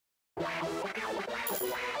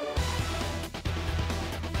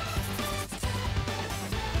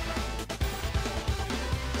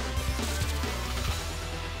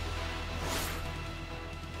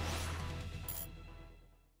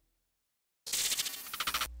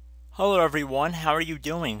Hello everyone, how are you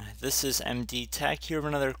doing? This is MD Tech here with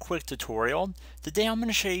another quick tutorial. Today I'm going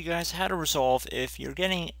to show you guys how to resolve if you're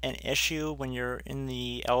getting an issue when you're in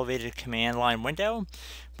the elevated command line window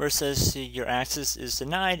where it says your access is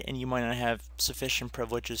denied and you might not have sufficient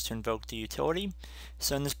privileges to invoke the utility.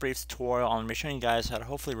 So in this brief tutorial I'm going to be showing you guys how to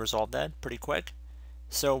hopefully resolve that pretty quick.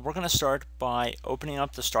 So we're going to start by opening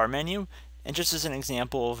up the start menu, and just as an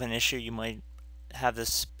example of an issue you might have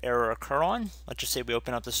this error occur on, let's just say we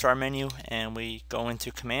open up the start menu and we go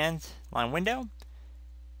into command line window,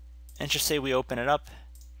 and just say we open it up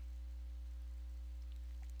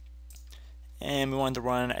and we want to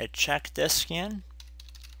run a chkdsk scan.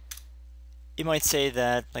 You might say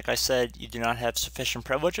that, like I said, you do not have sufficient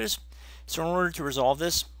privileges. So in order to resolve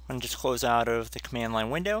this, I'm going to just close out of the command line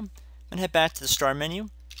window and head back to the start menu. I'm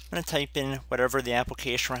going to type in whatever the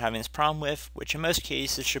application we're having this problem with, which in most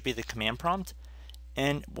cases should be the command prompt.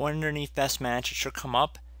 And underneath best match it should come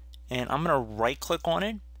up, and I'm going to right click on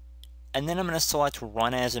it, and then I'm going to select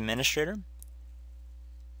run as administrator.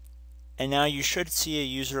 And now you should see a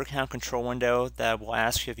user account control window that will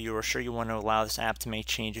ask if you are sure you want to allow this app to make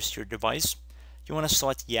changes to your device. You want to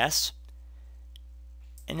select yes.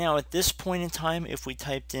 And now at this point in time, if we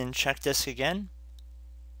typed in chkdsk again,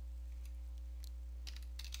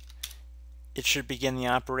 it should begin the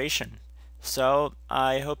operation. So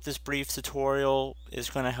I hope this brief tutorial is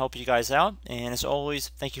going to help you guys out, and as always,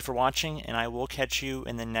 thank you for watching, and I will catch you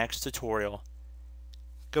in the next tutorial.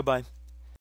 Goodbye.